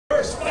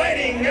course,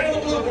 fighting out of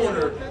the blue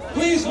corner,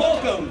 please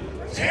welcome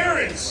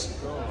Terrence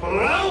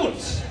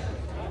Blount.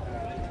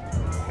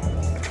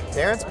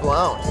 Terrence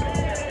Blount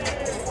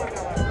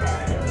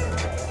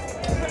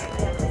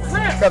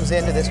comes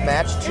into this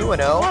match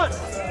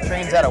 2-0.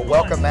 Trains out of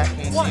Welcome Mat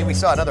KC. We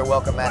saw another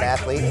Welcome Mat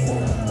athlete.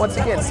 Once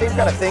again, same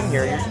kind of thing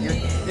here.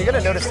 You're going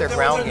to notice their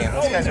ground game.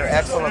 Those guys are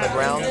excellent on the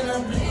ground.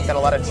 Got a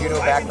lot of judo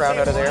background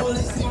out of there.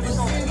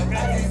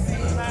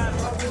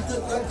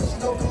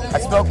 I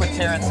spoke with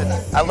Terrence, and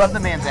I love the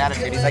man's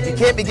attitude. He's like, you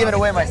can't be giving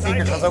away my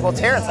secrets. I was like, well,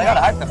 Terrence, I got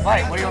to hype the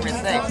fight. What do you want me to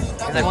say? He's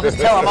like, well, just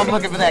tell him I'm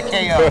looking for that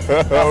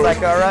KO. I was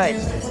like, all right.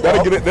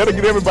 That'll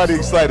get everybody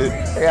excited.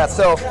 Yeah,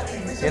 so,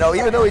 you know,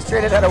 even though he's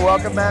training at a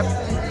Welcome Mat,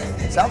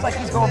 it sounds like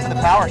he's going for the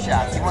power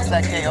shots. He wants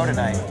that KO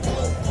tonight.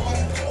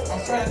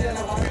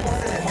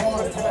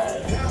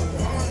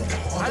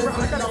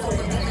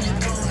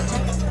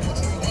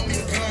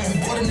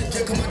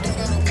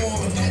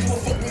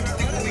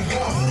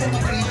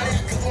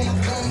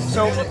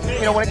 So,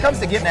 you know, when it comes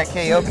to getting that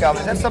KO,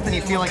 Calvin, is that something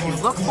you feel like you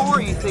look for,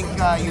 or you think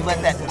you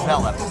let that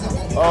develop?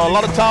 A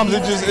lot of times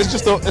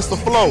it's the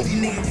flow.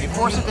 You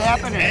force it to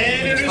happen,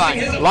 and it's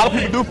fine. A lot of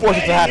people do force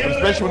it to happen,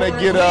 especially when they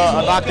get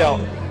a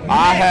knockout.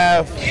 I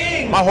have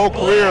my whole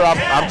career.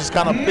 I've just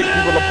kind of picked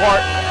people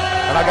apart,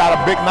 and I got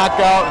a big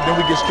knockout, and then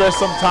we get stressed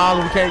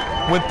sometimes.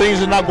 When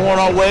things are not going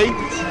our way,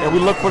 and we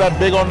look for that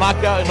big old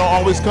knockout, it don't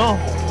always come.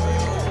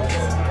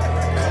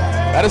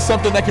 That is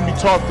something that can be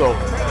taught, though.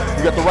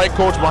 You got the right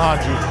coach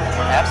behind you.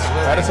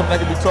 Absolutely. That is something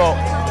that can be taught.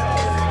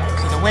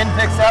 So the wind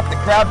picks up, the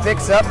crowd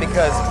picks up,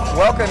 because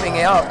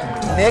welcoming out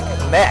Nick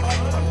Meck,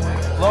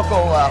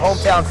 local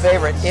hometown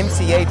favorite,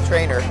 MTA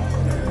trainer.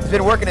 He's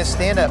been working his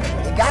stand-up.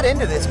 He got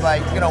into this by,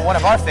 you know, one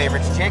of our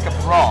favorites, Jacob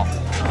Thrall.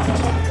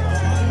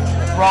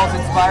 Thrall's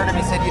inspired him.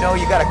 He said, you know,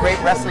 you got a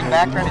great wrestling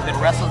background. He's been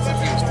wrestling since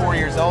he was 4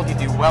 years old. You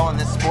do well in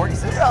this sport. He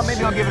said, oh,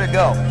 maybe I'll give it a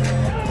go.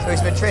 So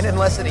he's been training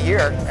less than a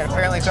year, and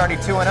apparently he's already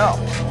 2-0.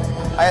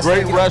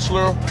 Great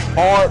wrestler,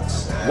 hard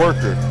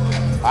worker.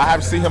 I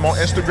have seen him on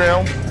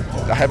Instagram.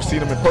 I have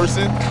seen him in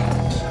person.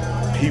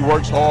 He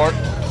works hard.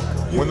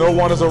 When no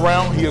one is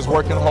around, he is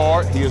working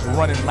hard. He is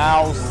running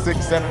miles,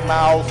 6-7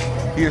 miles.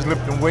 He is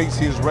lifting weights.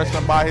 He is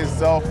wrestling by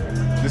himself.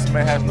 This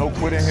man has no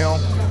quit in him.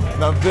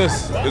 Now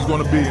this is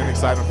going to be an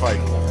exciting fight.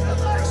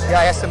 Yeah,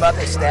 I asked him about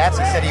his stats.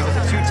 He said he was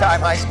a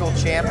 2-time high school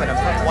champ and a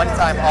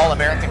 1-time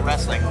All-American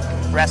wrestler.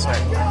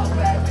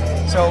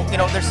 So, you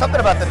know, there's something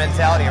about the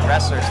mentality of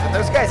wrestlers. When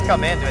those guys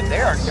come into it, they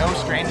are no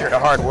stranger to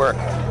hard work.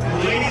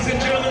 Ladies and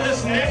gentlemen,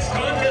 this next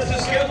contest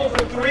is scheduled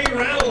for 3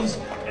 rounds,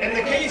 and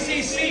the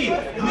KCC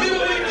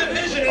middleweight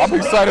division is I'm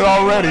excited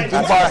already.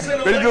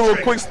 They do a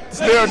quick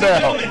stare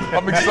down.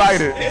 I'm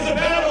excited. This is a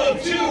battle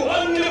of 2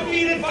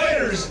 undefeated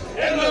fighters,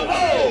 and the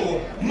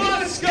bow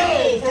must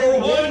go for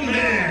 1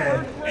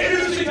 man.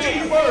 Introducing to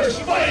you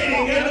first,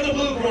 fighting out of the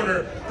blue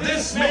corner.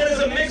 This man is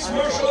a mixed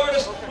martial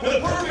artist with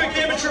a perfect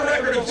amateur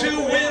record of 2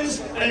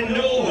 wins and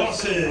no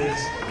losses.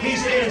 He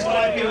stands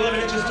 5 feet 11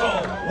 inches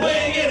tall,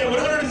 weighing in at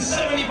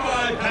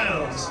 175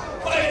 pounds.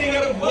 Fighting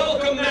out of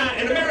Welcome Mat,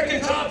 an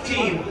American top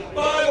team,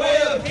 by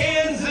way of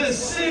Kansas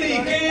City,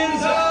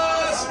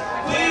 Kansas.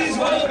 Please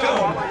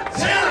welcome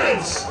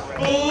Terrence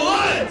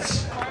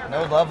Blount.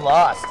 No love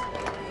lost.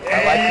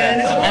 I like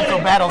that. Some mental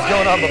battles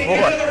going on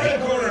before.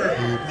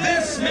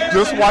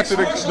 Just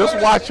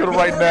watching it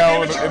right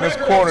now in this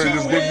corner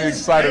just getting me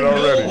excited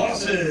already.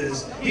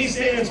 He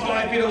stands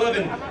 5 feet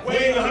 11,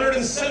 weighing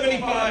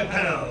 175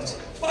 pounds.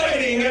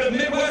 Fighting out of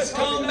Midwest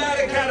Combat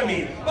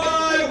Academy,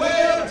 by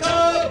way of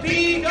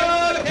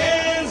Topeka,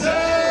 Kansas.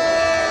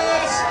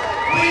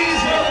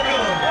 Please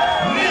welcome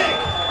Nick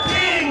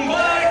King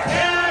Black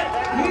Cat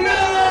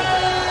Knight.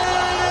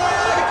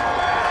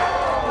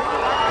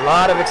 A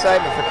lot of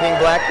excitement for King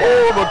Black Cat.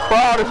 Oh, the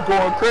crowd is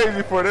going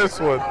crazy for this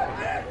one.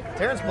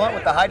 Terrence Blount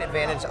with the height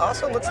advantage.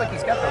 Also looks like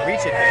he's got the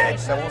reach advantage,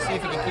 so we'll see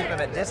if he can keep him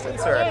at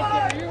distance or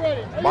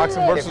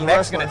boxing versus if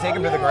Meck's wrestling. going to take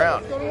him to the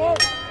ground.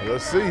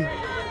 Let's see.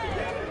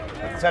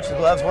 Touch the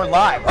gloves, we're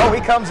live. Oh,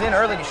 he comes in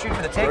early to shoot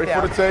for the takedown. Ready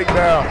for the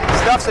takedown.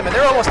 Stuffs him, and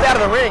they're almost out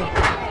of the ring.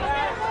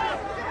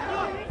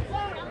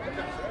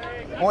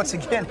 Once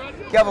again,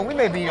 Kelvin, we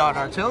may be on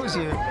our toes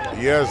here.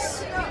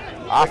 Yes.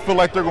 I feel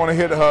like they're going to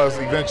hit us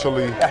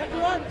eventually,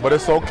 but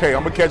it's okay.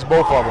 I'm going to catch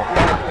both of them.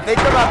 If they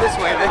come out this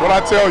way, what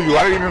I tell you,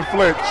 I didn't even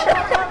flinch.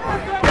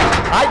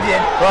 I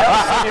did.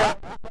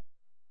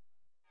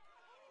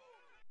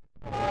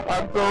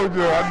 I told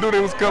you, I knew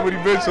they was coming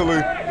eventually.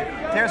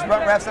 Terrence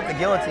Blount wraps up the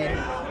guillotine.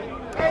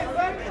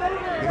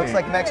 Looks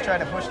like Meck's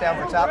trying to push down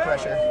for top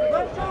pressure.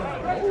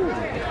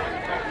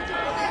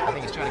 I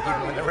think he's trying to keep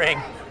him in the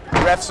ring.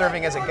 The ref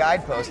serving as a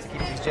guidepost to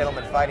keep these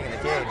gentlemen fighting in the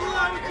cage.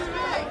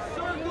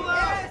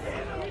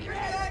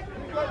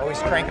 Always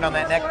cranking on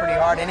that neck pretty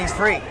hard, and he's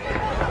free.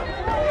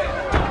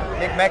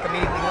 Nick Meck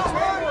immediately looks for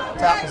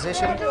top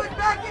position.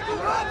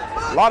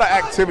 A lot of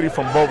activity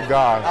from both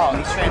guys. Oh,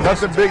 he's transitioned.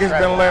 Nothing big has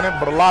been landed,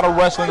 but a lot of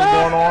wrestling is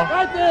going on.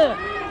 Right there.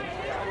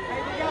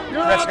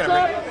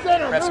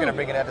 Ref's gonna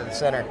bring it out to the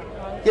center.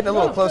 Getting a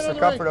little close for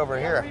comfort over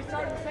here.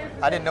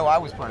 I didn't know I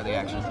was part of the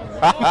action.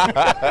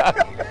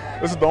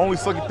 This is the only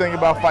sucky thing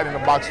about fighting in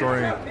the boxing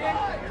ring.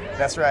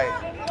 That's right.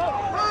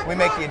 We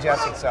make the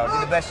adjustments, so do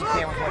the best you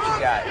can with what you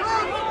got.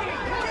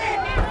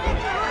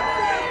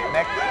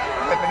 Neck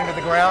flipping into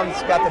the ground,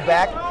 he's got the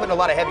back, putting a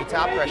lot of heavy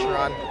top pressure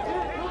on.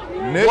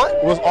 Nick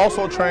was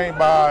also trained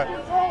by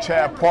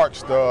Chad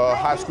Parks, the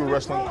high school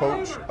wrestling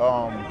coach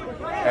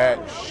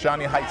at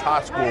Shawnee Heights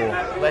High School,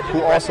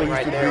 who also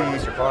used to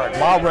be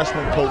my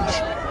wrestling coach.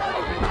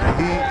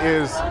 He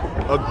is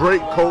a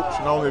great coach,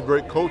 not only a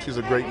great coach, he's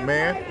a great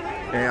man,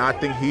 and I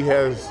think he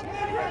has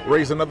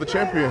raised another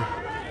champion.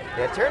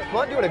 Yeah, Terrence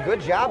Blunt doing a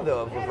good job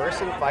though of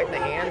reversing, fighting the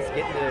hands,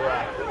 getting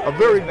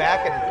to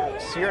back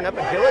and searing up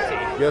a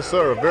guillotine. Yes,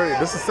 sir.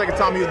 This is the second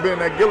time he's been in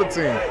that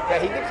guillotine. Yeah,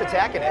 he keeps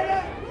attacking it.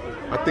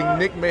 I think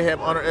Nick may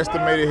have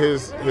underestimated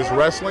his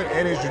wrestling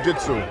and his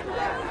jiu-jitsu.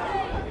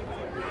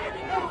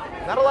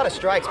 Not a lot of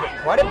strikes, but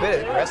quite a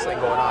bit of wrestling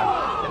going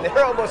on. And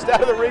they're almost out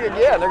of the ring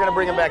again. They're going to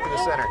bring him back to the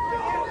center.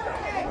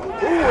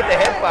 Ooh, with the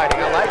head fighting.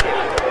 I like it.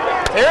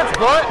 Terrence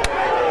Blunt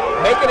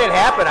making it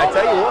happen, I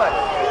tell you what.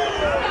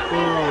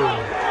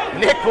 Ooh.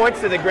 Nick points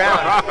to the ground,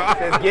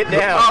 says get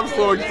down. I'm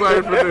so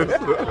excited for this.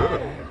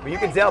 But you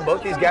can tell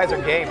both these guys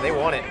are game. They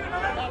want it.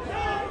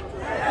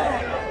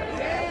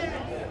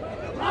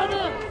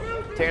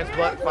 Terrence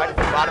Blunt fighting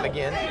from the bottom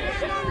again.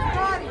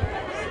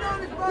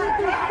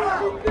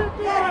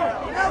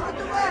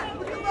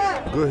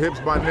 Good hips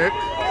by Nick.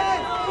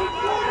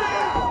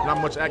 Not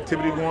much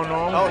activity going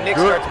on. Oh, Nick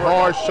good starts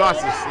hard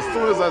shots. As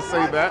soon as I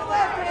say that,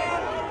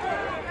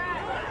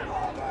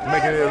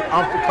 making it as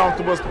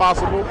uncomfortable as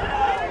possible.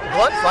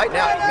 Blunt fighting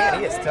out. Man,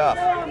 he is tough.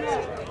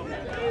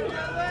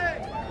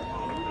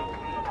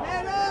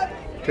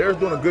 Terrence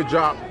doing a good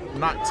job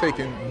not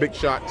taking big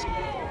shots.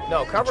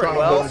 No, covering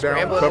well,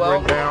 scrambling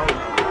well. Down.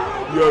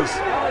 Yes.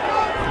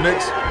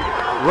 Nick's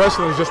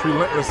wrestling is just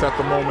relentless at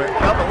the moment.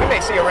 Well, but we may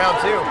see a round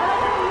two.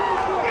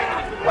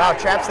 Wow,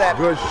 traps that.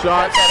 Good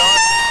shot.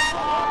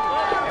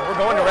 And we're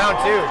going to round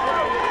two.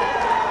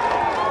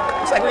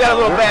 Looks like we got a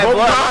little bad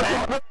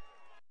blood.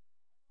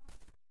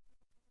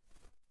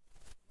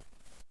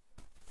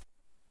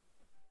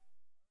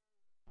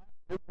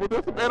 Was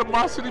there some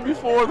animosity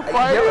before the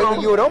fight?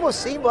 You would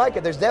almost seem like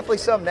it. There's definitely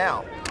some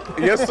now.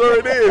 Yes, sir,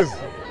 it is.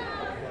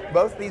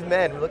 Both these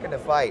men looking to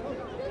fight,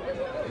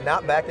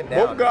 not backing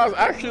down. Both guys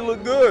actually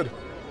look good.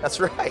 That's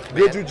right.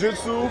 Good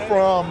jiu-jitsu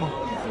from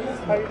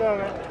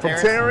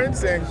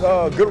Terrence and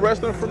good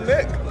wrestling from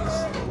Nick.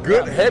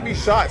 Good heavy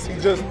shots.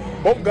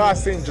 Both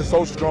guys seem just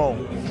so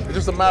strong. It's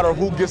just a matter of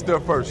who gets there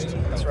first.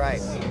 That's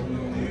right.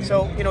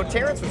 So,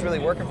 Terrence was really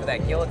working for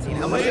that guillotine.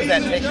 How much does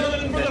that take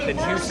the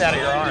juice out of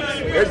your arms?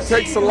 It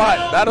takes a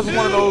lot. That is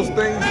one of those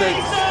things that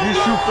you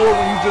shoot for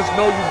when you just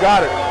know you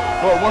got it.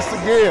 But once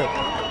again,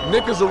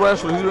 Nick is a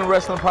wrestler. He's been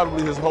wrestling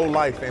probably his whole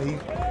life, and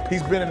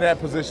he's been in that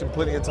position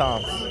plenty of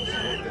times.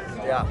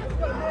 Yeah.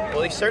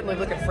 Well, he's certainly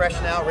looking fresh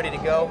now, ready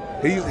to go.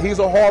 He's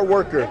a hard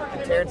worker.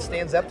 And Terrence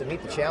stands up to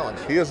meet the challenge.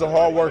 He is a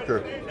hard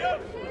worker.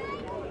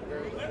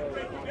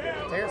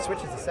 Terrence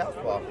switches to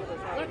southpaw.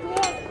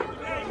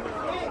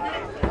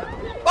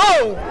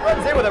 Oh!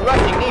 Runs in with a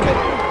rushing knee, but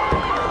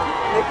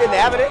Nick didn't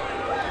have it.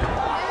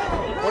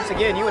 Once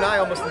again, you and I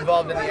almost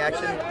involved in the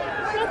action.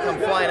 Come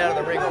flying out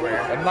of the ring over here.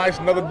 A nice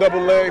another double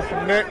leg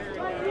from Nick.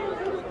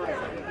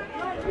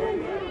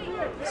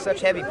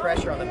 Such heavy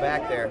pressure on the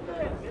back there.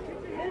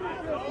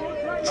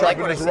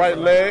 Trapping his right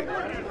leg.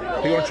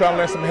 He's going to try and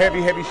land some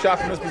heavy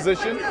shots from this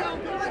position.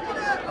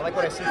 I like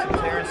what I see from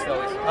Terrence,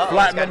 though.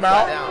 Flatten him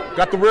out.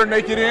 Got the rear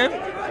naked in.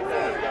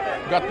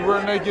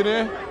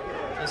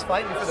 He's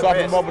fighting for the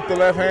Soften wrist. him up with the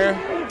left hand.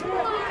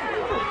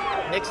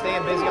 Nick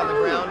staying busy on the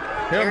ground.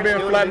 Him being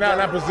flattened out in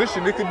that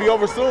position, it could be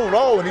over soon.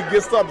 Oh, and he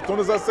gets up as soon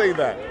as I say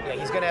that. Yeah,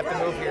 he's going to have to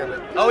move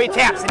here. Oh, he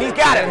taps, and he's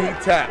got it. And he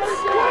taps.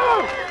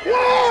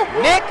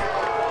 Nick,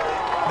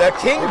 the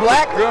King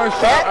Black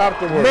Gunshot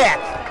afterwards. Mac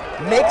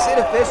makes it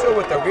official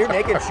with the rear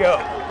naked choke.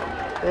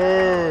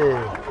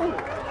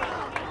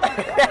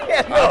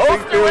 I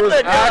think there was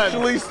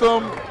actually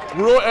some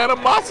real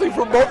animosity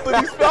from both of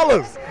these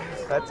fellas.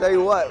 I tell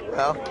you what,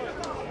 well.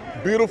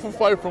 Beautiful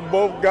fight from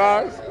both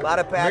guys. A lot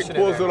of passion. Nick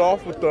pulls it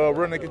off with the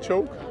rear naked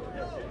choke.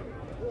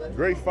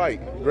 Great fight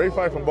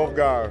from both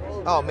guys.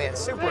 Oh man,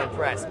 super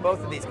impressed.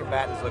 Both of these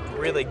combatants looked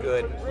really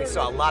good. We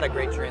saw a lot of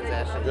great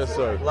transactions. Yes,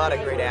 sir. A lot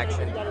of great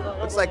action.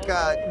 Looks like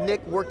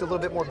Nick worked a little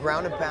bit more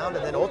ground and pound,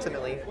 and then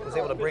ultimately was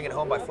able to bring it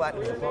home by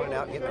flattening his opponent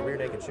out and getting the rear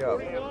naked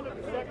choke.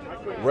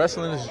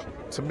 Wrestling,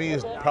 to me,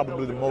 is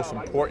probably the most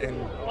important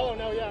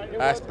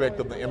aspect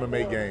of the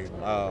MMA game.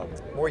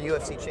 More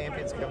UFC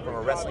champions come from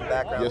a wrestling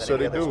background yes, than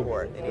sir, any other they do.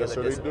 sport. Yes,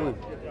 sir, they do.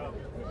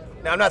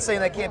 Now, I'm not saying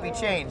that can't be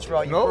changed for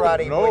all you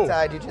karate, Muay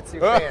Thai,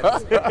 Jiu-Jitsu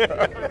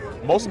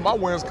fans. Most of my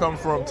wins come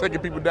from taking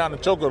people down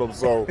and choking them,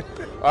 so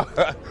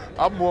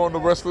I'm more on the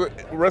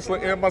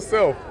wrestling end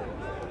myself.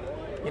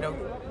 You know,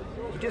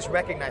 you just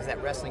recognize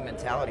that wrestling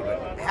mentality,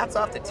 but hats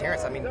off to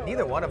Terrence. I mean,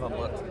 neither one of them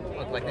looked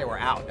like they were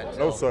out.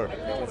 No, sir.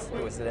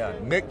 It was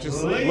Nick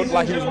just looked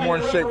like he was more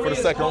in shape for the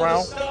second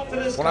round.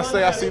 When I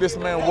say I see this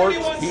man work,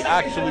 he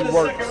actually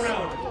works.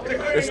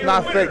 It's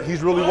not fake.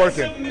 He's really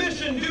working.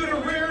 Submission due to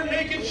rear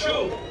naked choke.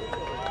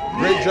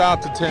 Great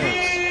job to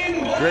Terrence.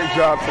 Great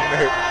job to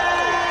Nick.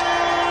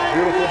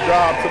 Beautiful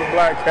job to the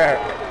Black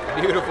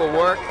Cat. Beautiful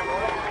work.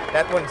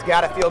 That one's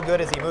got to feel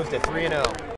good as he moves to 3-0.